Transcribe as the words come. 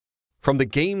From the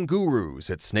game gurus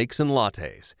at Snakes and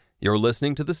Lattes, you're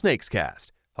listening to the Snakes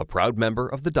Cast, a proud member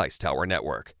of the Dice Tower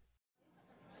Network.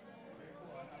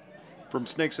 From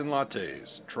Snakes and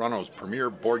Lattes, Toronto's premier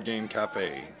board game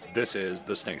cafe, this is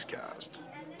the Snakes Cast,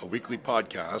 a weekly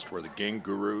podcast where the game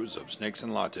gurus of Snakes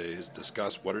and Lattes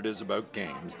discuss what it is about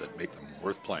games that make them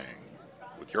worth playing,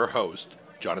 with your host,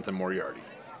 Jonathan Moriarty.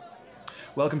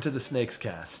 Welcome to the Snakes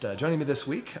Cast. Joining me this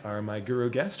week are my guru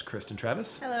guest, Kristen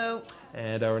Travis. Hello.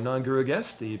 And our non-guru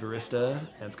guest, the barista,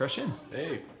 Anskar.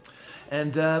 Hey.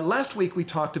 And last week we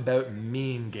talked about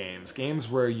mean games. Games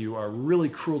where you are really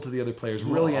cruel to the other players,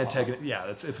 really antagonistic. Yeah,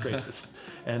 it's great.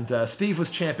 And Steve was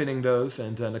championing those,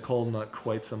 and Nicole not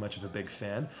quite so much of a big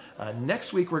fan.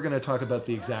 Next week we're going to talk about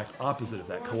the exact opposite of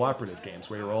that, cooperative games,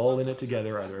 where you're all in it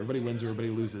together. Either everybody wins or everybody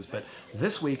loses. But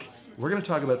this week we're going to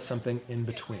talk about something in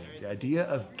between. The idea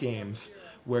of games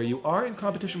where you are in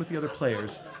competition with the other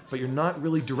players, but you're not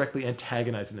really directly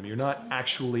antagonizing them. You're not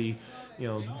actually,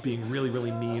 being really,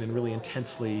 really mean and really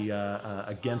intensely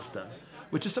against them,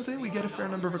 which is something that we get a fair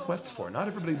number of requests for. Not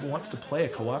everybody wants to play a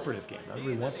cooperative game. Not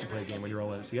everybody wants to play a game when you're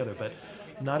all in it together, but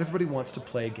not everybody wants to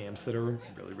play games that are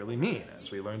really, really mean,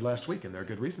 as we learned last week, and there are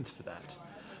good reasons for that.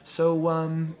 So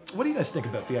what do you guys think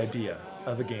about the idea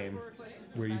of a game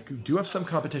where you do have some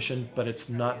competition, but it's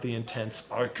not the intense,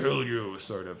 I kill you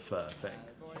sort of thing?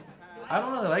 I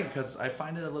don't really like it because I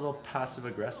find it a little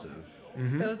passive-aggressive.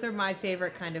 Mm-hmm. Those are my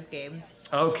favorite kind of games.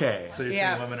 Okay. So you're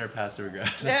saying women are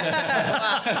passive-aggressive? No,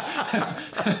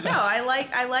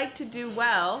 I like to do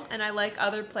well, and I like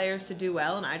other players to do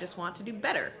well, and I just want to do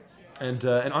better. And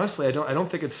honestly, I don't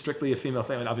think it's strictly a female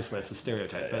thing. I mean, obviously that's a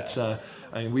stereotype, but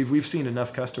we've seen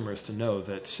enough customers to know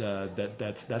that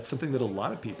that's something that a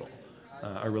lot of people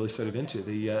are really sort of into.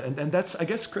 And that's, I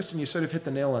guess, Kristen, you sort of hit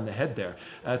the nail on the head there.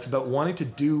 It's about wanting to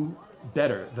do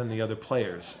better than the other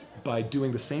players by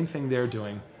doing the same thing they're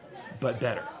doing, but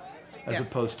better, as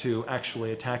opposed to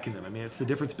actually attacking them. I mean, it's the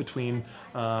difference between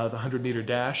the 100-meter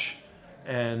dash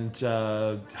and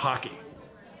hockey.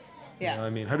 Yeah.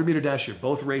 100-meter dash, you're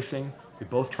both racing, you're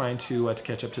both trying to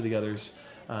catch up to the others,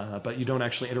 but you don't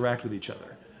actually interact with each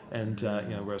other. And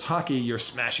whereas hockey, you're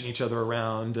smashing each other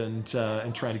around and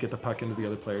trying to get the puck into the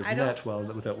other player's net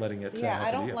without letting it. Yeah,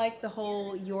 I don't like the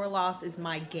whole "your loss is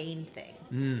my gain"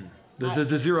 thing.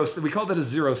 The zero, we call that a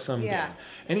zero-sum game.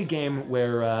 Any game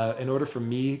where in order for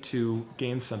me to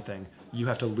gain something, you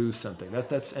have to lose something.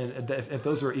 If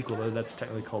those are equal, that's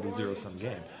technically called a zero-sum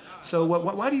game. So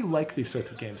why do you like these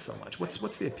sorts of games so much?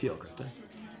 What's the appeal, Kristen?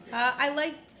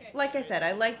 Like I said,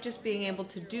 I like just being able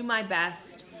to do my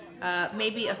best.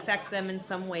 Maybe affect them in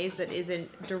some ways that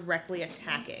isn't directly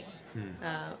attacking.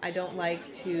 I don't like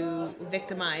to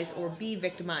victimize or be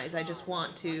victimized. I just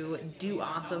want to do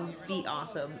awesome, be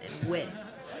awesome, and win.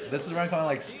 This is where I'm kind of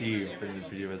like Steve from the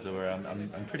previous, where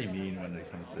I'm pretty mean when it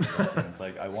comes to this. It's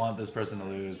like, I want this person to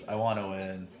lose. I want to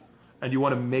win. And you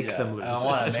want to make them lose.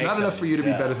 It's not enough for you to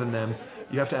be better than them.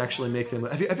 You have to actually make them.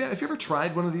 Have you ever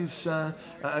tried one of these,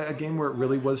 a game where it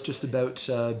really was just about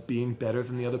being better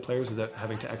than the other players without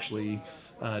having to actually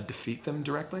defeat them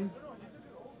directly?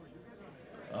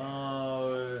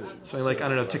 So like, I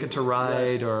don't know, Ticket to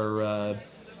Ride or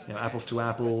Apples to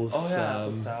Apples. Oh yeah,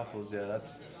 Apples to Apples. Yeah,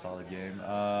 that's a solid game.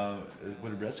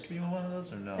 Would Risk be one of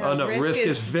those or no? Oh no, Risk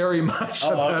is very much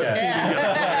about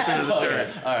beating into the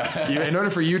dirt. All right. In order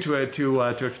for you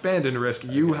to expand into Risk,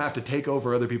 you have to take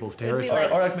over other people's territory.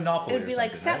 Or like Monopoly. It would be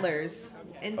like Settlers.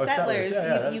 In Settlers,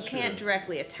 you can't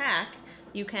directly attack.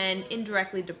 You can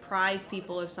indirectly deprive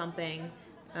people of something.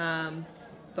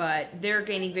 But they're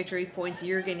gaining victory points,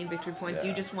 you're gaining victory points,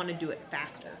 you just want to do it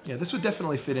faster. Yeah, this would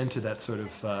definitely fit into that sort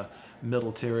of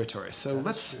middle territory. So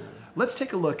let's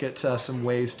take a look at some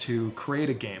ways to create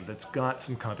a game that's got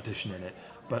some competition in it,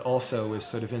 but also is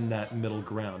sort of in that middle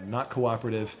ground. Not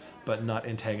cooperative, but not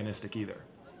antagonistic either.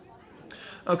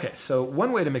 Okay, so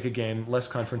one way to make a game less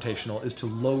confrontational is to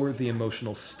lower the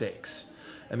emotional stakes.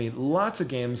 I mean, lots of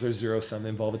games are zero-sum, they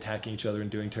involve attacking each other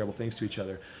and doing terrible things to each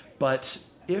other, but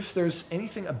if there's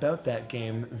anything about that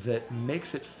game that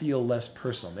makes it feel less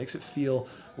personal, makes it feel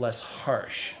less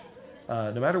harsh,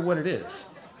 no matter what it is,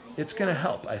 it's going to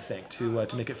help, I think, to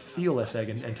make it feel less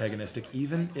antagonistic,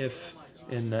 even if,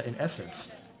 in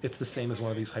essence, it's the same as one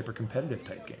of these hyper-competitive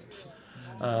type games.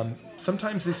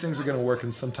 Sometimes these things are going to work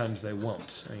and sometimes they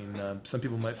won't. I mean, some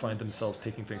people might find themselves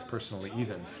taking things personally,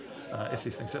 even if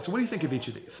these things... So what do you think of each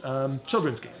of these?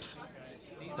 Children's games.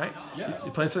 Right? Yeah.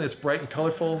 You're playing something that's bright and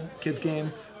colorful, kids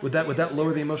game. Would that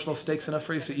lower the emotional stakes enough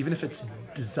for you? So even if it's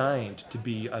designed to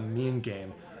be a mean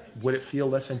game, would it feel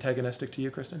less antagonistic to you,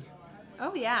 Kristen?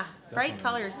 Oh yeah, bright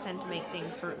colors tend to make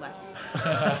things hurt less.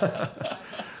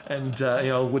 And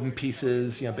wooden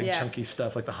pieces, big chunky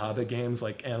stuff like the Hobbit games,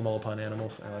 like Animal Upon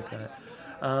Animals. I like that.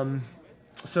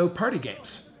 So party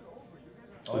games.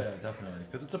 Oh yeah, definitely,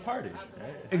 because it's a party,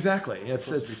 right? Exactly. It's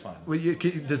supposed to be fun.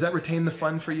 Well, does that retain the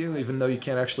fun for you, even though you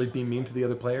can't actually be mean to the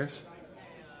other players?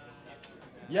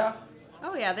 Yeah.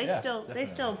 Oh yeah, they definitely.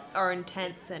 still are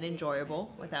intense and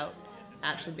enjoyable without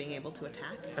actually being able to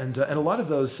attack. And a lot of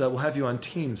those will have you on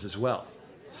teams as well,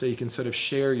 so you can sort of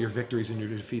share your victories and your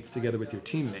defeats together with your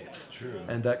teammates. True.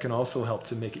 And that can also help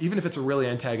to make, even if it's a really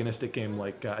antagonistic game,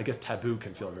 like I guess Taboo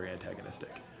can feel very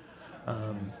antagonistic.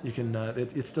 You can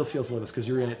it still feels a little because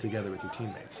you're in it together with your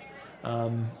teammates. How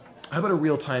about a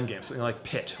real-time game, something like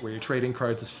Pit, where you're trading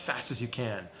cards as fast as you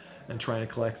can and trying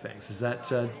to collect things? Is that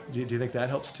do you think that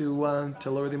helps to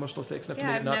lower the emotional stakes enough to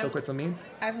make it not feel quite so mean?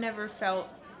 I've never felt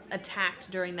attacked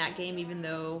during that game, even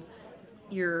though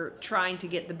you're trying to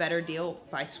get the better deal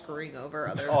by screwing over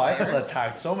other Oh, I players. felt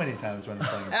attacked so many times when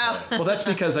playing. Well, that's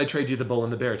because I trade you the bull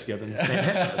and the bear together in the same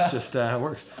hand. That's just how it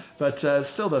works. But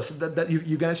still, though, so that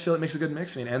you guys feel it makes a good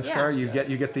mix. I mean, Anskar, you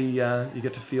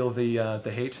get to feel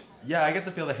the hate. Yeah, I get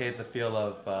to feel the hate, the feel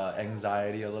of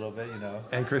anxiety a little bit,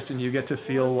 And Kristen, you get to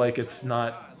feel like it's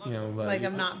not, like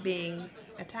I'm not being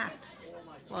attacked.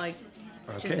 Like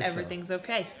Okay, just so- everything's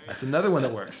okay. That's another one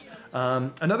that works.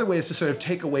 Another way is to sort of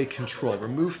take away control,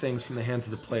 remove things from the hands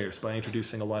of the players by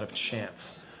introducing a lot of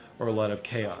chance or a lot of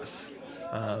chaos.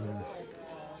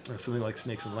 Something like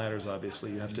Snakes and Ladders,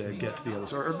 obviously, you have to get to the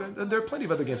others. Or there are plenty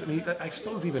of other games. I mean, I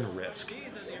suppose even Risk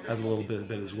has a little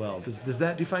bit as well.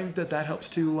 Do you find that helps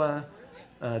to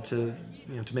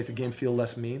make the game feel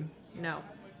less mean? No.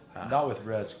 Not with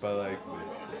Risk, but like with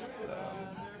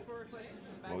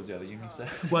what was the other game you said?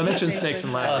 Well, I mentioned Snakes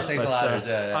and Ladders, Snakes but and Ladders,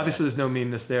 yeah. obviously there's no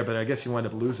meanness there, but I guess you wind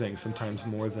up losing sometimes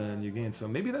more than you gain, so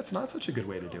maybe that's not such a good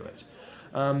way to do it.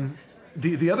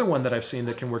 The other one that I've seen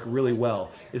that can work really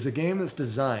well is a game that's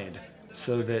designed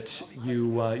so that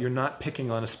you're not picking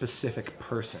on a specific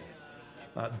person.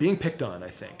 Being picked on, I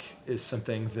think, is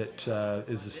something that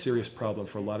is a serious problem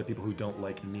for a lot of people who don't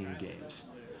like mean games.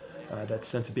 That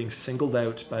sense of being singled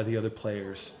out by the other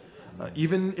players,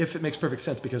 even if it makes perfect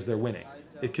sense because they're winning.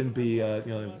 It can be a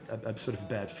sort of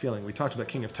bad feeling. We talked about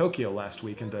King of Tokyo last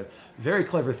week and the very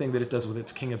clever thing that it does with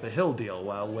its King of the Hill deal.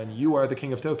 While when you are the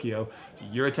King of Tokyo,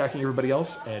 you're attacking everybody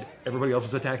else and everybody else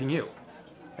is attacking you.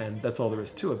 And that's all there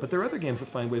is to it. But there are other games that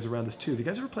find ways around this too. Have you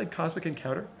guys ever played Cosmic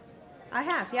Encounter? I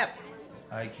have, yep.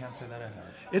 I can't say that I have.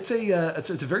 It's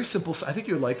a very simple, I think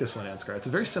you would like this one, Anskar. It's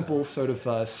a very simple sort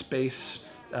of space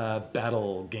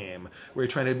battle game where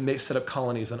you're trying to set up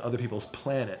colonies on other people's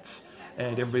planets.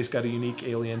 And everybody's got a unique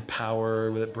alien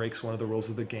power that breaks one of the rules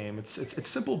of the game. It's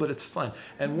simple, but it's fun.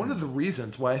 And one of the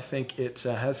reasons why I think it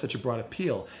has such a broad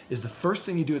appeal is the first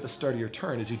thing you do at the start of your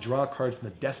turn is you draw a card from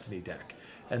the Destiny deck.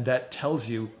 And that tells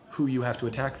you who you have to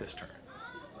attack this turn.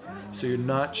 So you're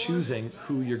not choosing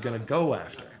who you're going to go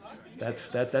after.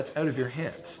 That's out of your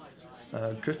hands.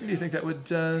 Kristen, do you think that would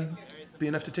be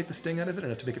enough to take the sting out of it,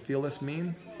 enough to make it feel less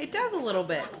mean? It does a little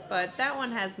bit, but that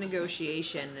one has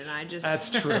negotiation, and I just... That's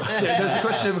true. There's the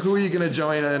question of who are you going to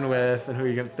join in with, and who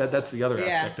you going. That's the other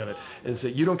aspect of it, is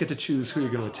that you don't get to choose who you're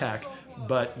going to attack,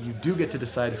 but you do get to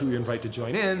decide who you invite to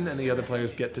join in, and the other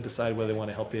players get to decide whether they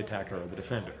want to help the attacker or the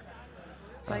defender.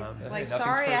 Like, nothing's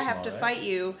sorry, I have personal, to right? fight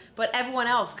you, but everyone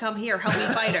else, come here, help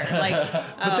me fight her.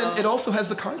 But then it also has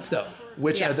the cards, though,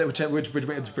 which Yeah. which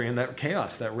bring that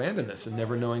chaos, that randomness, and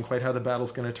never knowing quite how the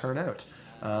battle's going to turn out.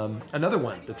 Another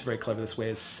one that's very clever this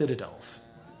way is Citadels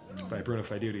by Bruno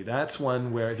Faiduti. That's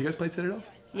one where, have you guys played Citadels?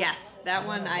 Yes, that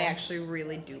one I actually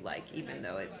really do like, even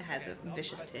though it has a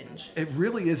vicious tinge. It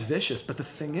really is vicious, but the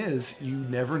thing is, you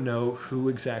never know who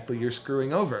exactly you're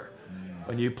screwing over.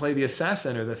 When you play the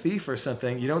assassin or the thief or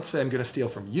something, you don't say, I'm going to steal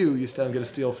from you. You say, I'm going to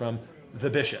steal from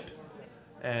the bishop.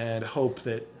 And hope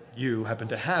that you happen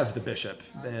to have the bishop.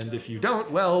 And if you don't,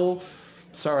 well,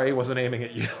 sorry, wasn't aiming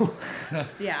at you.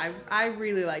 Yeah, I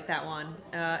really like that one.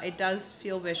 It does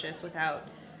feel vicious without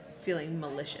feeling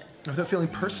malicious. Without feeling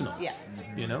personal. Yeah.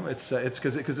 You know, it's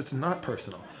because it's not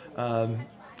personal.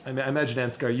 I imagine,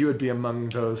 Anskar, you would be among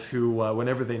those who,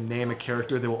 whenever they name a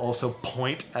character, they will also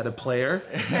point at a player.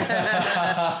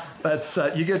 That's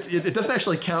you get. It doesn't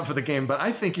actually count for the game, but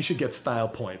I think you should get style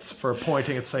points for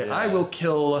pointing and say, "I will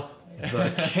kill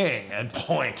the king," and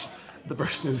point the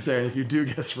person who's there. And if you do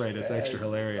guess right, it's extra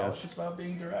hilarious. It's just about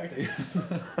being direct.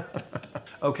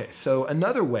 Okay, so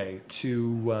another way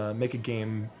to make a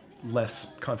game less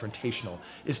confrontational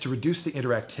is to reduce the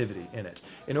interactivity in it.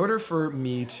 In order for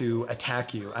me to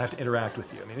attack you, I have to interact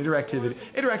with you. I mean,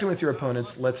 interacting with your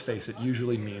opponents, let's face it,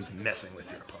 usually means messing with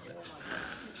your opponents.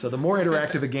 So the more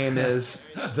interactive a game is,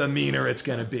 the meaner it's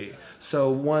going to be. So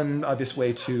one obvious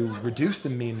way to reduce the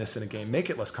meanness in a game,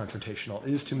 make it less confrontational,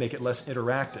 is to make it less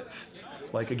interactive.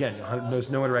 Like, again,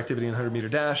 there's no interactivity in 100-meter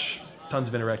dash, tons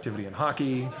of interactivity in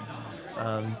hockey.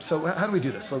 So how do we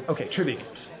do this? So, okay, trivia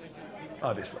games,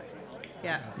 obviously.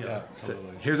 Yeah. Yeah, So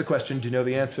totally. here's a question. Do you know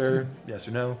the answer? Yes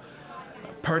or no?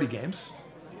 Party games.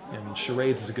 And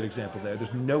charades is a good example there.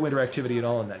 There's no interactivity at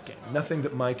all in that game. Nothing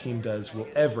that my team does will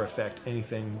ever affect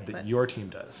anything that your team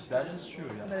does. That is true,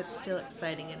 yeah. But it's still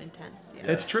exciting and intense.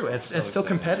 Yeah. It's true. It's still exciting.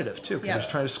 competitive, too, because Yeah. they're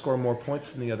trying to score more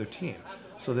points than the other team.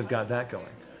 So they've got that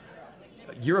going.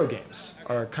 Euro games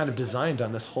are kind of designed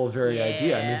on this whole very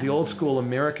idea. I mean, the old school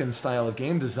American style of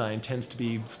game design tends to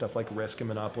be stuff like Risk and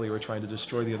Monopoly, where we're trying to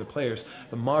destroy the other players.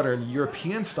 The modern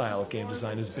European style of game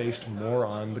design is based more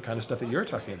on the kind of stuff that you're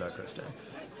talking about, Kristen.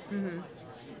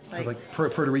 So like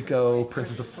Puerto Rico,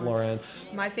 Princess of Florence.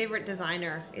 My favorite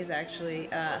designer is actually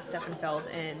Stefan Feld,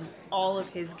 and all of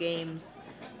his games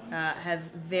have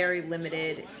very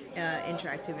limited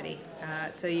interactivity.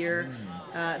 So you're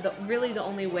really the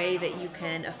only way that you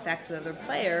can affect the other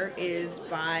player is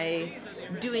by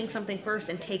doing something first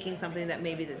and taking something that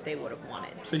maybe that they would have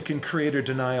wanted. So you can create or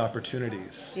deny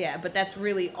opportunities. Yeah, but that's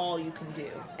really all you can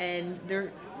do, and they're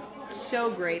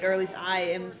so great, or at least I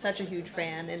am such a huge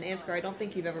fan. And Anskar, I don't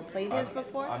think you've ever played his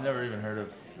before. I've never even heard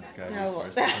of this guy No.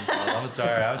 before. I'm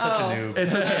sorry, I'm such a noob.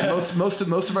 It's okay.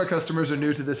 Most of our customers are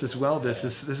new to this as well. This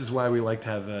is why we like to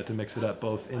have to mix it up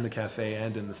both in the cafe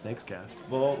and in the Snakes Cast.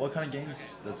 Well, what kind of games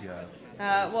does he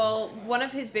have? Well, one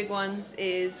of his big ones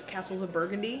is Castles of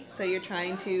Burgundy. So you're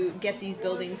trying to get these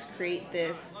buildings, create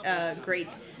this great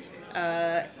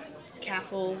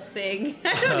castle thing.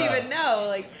 I don't even know.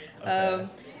 Like, Okay.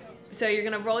 so you're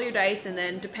gonna roll your dice, and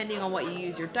then depending on what you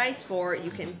use your dice for, you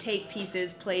can take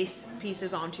pieces, place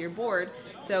pieces onto your board.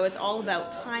 So it's all about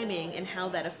timing and how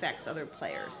that affects other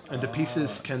players. And the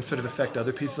pieces can sort of affect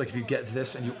other pieces. Like if you get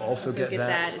this and you also So get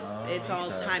that. It's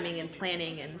all okay. timing and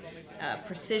planning and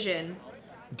precision.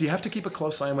 Do you have to keep a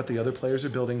close eye on what the other players are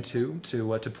building too,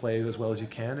 to play as well as you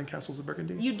can in Castles of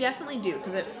Burgundy? You definitely do,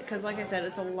 because like I said,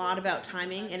 it's a lot about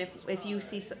timing. And if you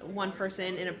see one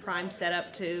person in a prime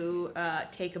setup to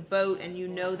take a boat, and you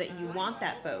know that you want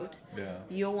that boat, Yeah.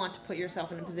 you'll want to put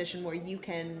yourself in a position where you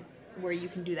can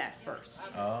do that first.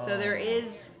 Oh. So there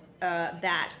is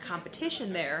that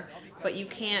competition there, but you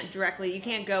can't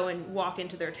go and walk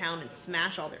into their town and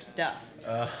smash all their stuff.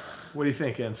 What do you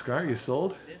think, Anskar? You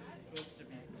sold?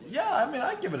 Yeah, I mean,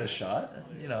 I'd give it a shot,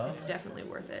 you know. It's definitely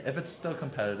worth it. If it's still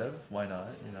competitive, why not,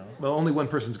 you know? Well, only one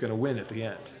person's going to win at the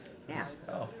end. Yeah.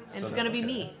 Oh. And so it's gonna be okay.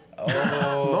 me.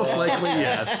 Oh. Most likely,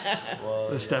 yes. Well,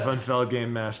 The Stefan Feld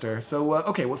Game Master. So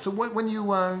okay, well, so when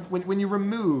you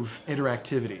remove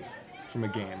interactivity from a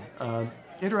game,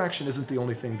 interaction isn't the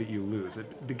only thing that you lose.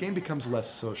 The game becomes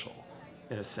less social,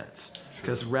 in a sense,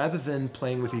 because rather than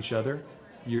playing with each other,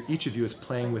 each of you is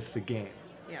playing with the game,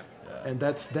 Yeah. and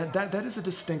that is a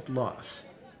distinct loss.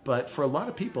 But for a lot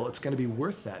of people, it's going to be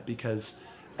worth that, because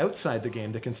outside the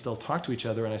game, they can still talk to each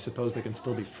other, and I suppose they can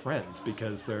still be friends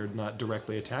because they're not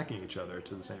directly attacking each other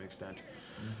to the same extent.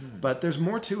 Mm-hmm. But there's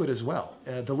more to it as well.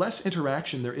 The less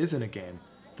interaction there is in a game,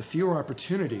 the fewer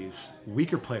opportunities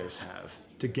weaker players have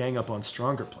to gang up on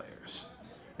stronger players.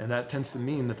 And that tends to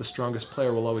mean that the strongest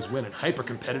player will always win, and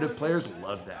hyper-competitive players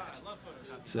love that.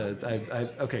 So,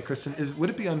 okay, Kristen,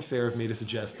 would it be unfair of me to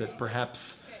suggest that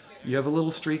perhaps you have a little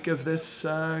streak of this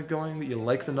going, that you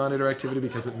like the non-interactivity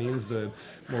because it means the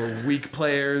more weak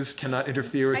players cannot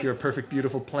interfere with your perfect,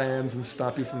 beautiful plans and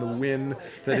stop you from the win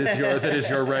that is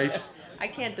your right? I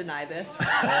can't deny this.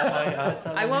 I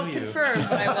I won't knew you. confirm,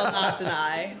 but I will not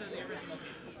deny.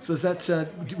 So is that,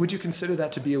 would you consider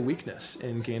that to be a weakness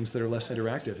in games that are less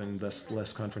interactive and thus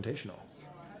less confrontational?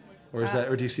 Or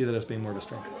or do you see that as being more of a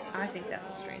strength? I think that's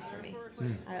a strength for me.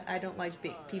 I don't like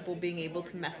people being able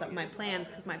to mess up my plans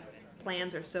because my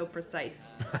plans are so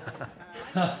precise.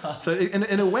 So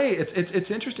in a way, it's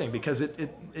interesting because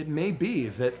it may be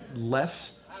that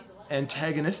less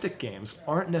antagonistic games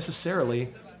aren't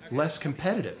necessarily less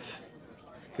competitive,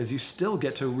 because you still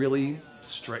get to really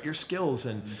strut your skills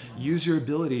and use your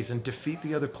abilities and defeat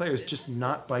the other players, just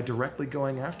not by directly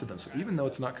going after them. So even though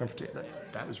it's not comfortable,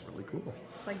 that is really cool.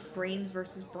 It's like brains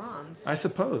versus bronze. I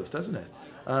suppose, doesn't it?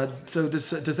 So does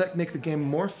that make the game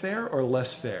more fair or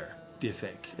less fair, do you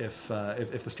think, if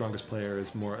the strongest player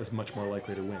is much more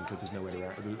likely to win because there's no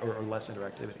or less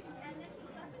interactivity?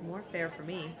 More fair for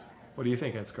me. What do you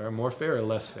think, Anskar? More fair or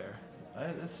less fair?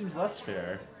 It seems less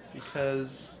fair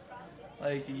because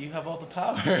Like, you have all the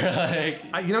power.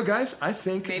 Like, guys, I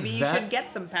think Maybe you should get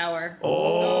some power.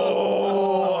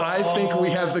 Oh, I think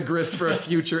we have the grist for a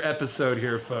future episode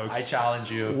here, folks. I challenge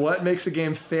you. What makes a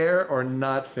game fair or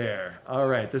not fair? All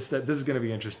right, this is going to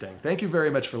be interesting. Thank you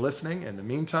very much for listening. In the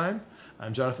meantime,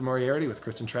 I'm Jonathan Moriarty with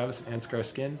Kristen Travis and Anskar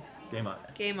Skin. Game on.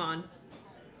 Game on.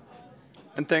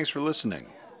 And thanks for listening.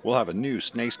 We'll have a new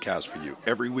Snakes Cast for you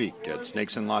every week at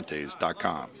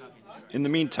snakesandlattes.com. In the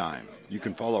meantime, you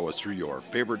can follow us through your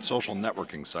favorite social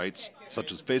networking sites,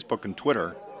 such as Facebook and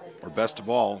Twitter, or best of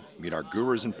all, meet our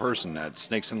gurus in person at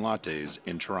Snakes and Lattes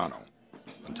in Toronto.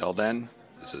 Until then,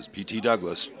 this is PT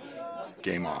Douglas.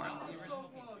 Game on.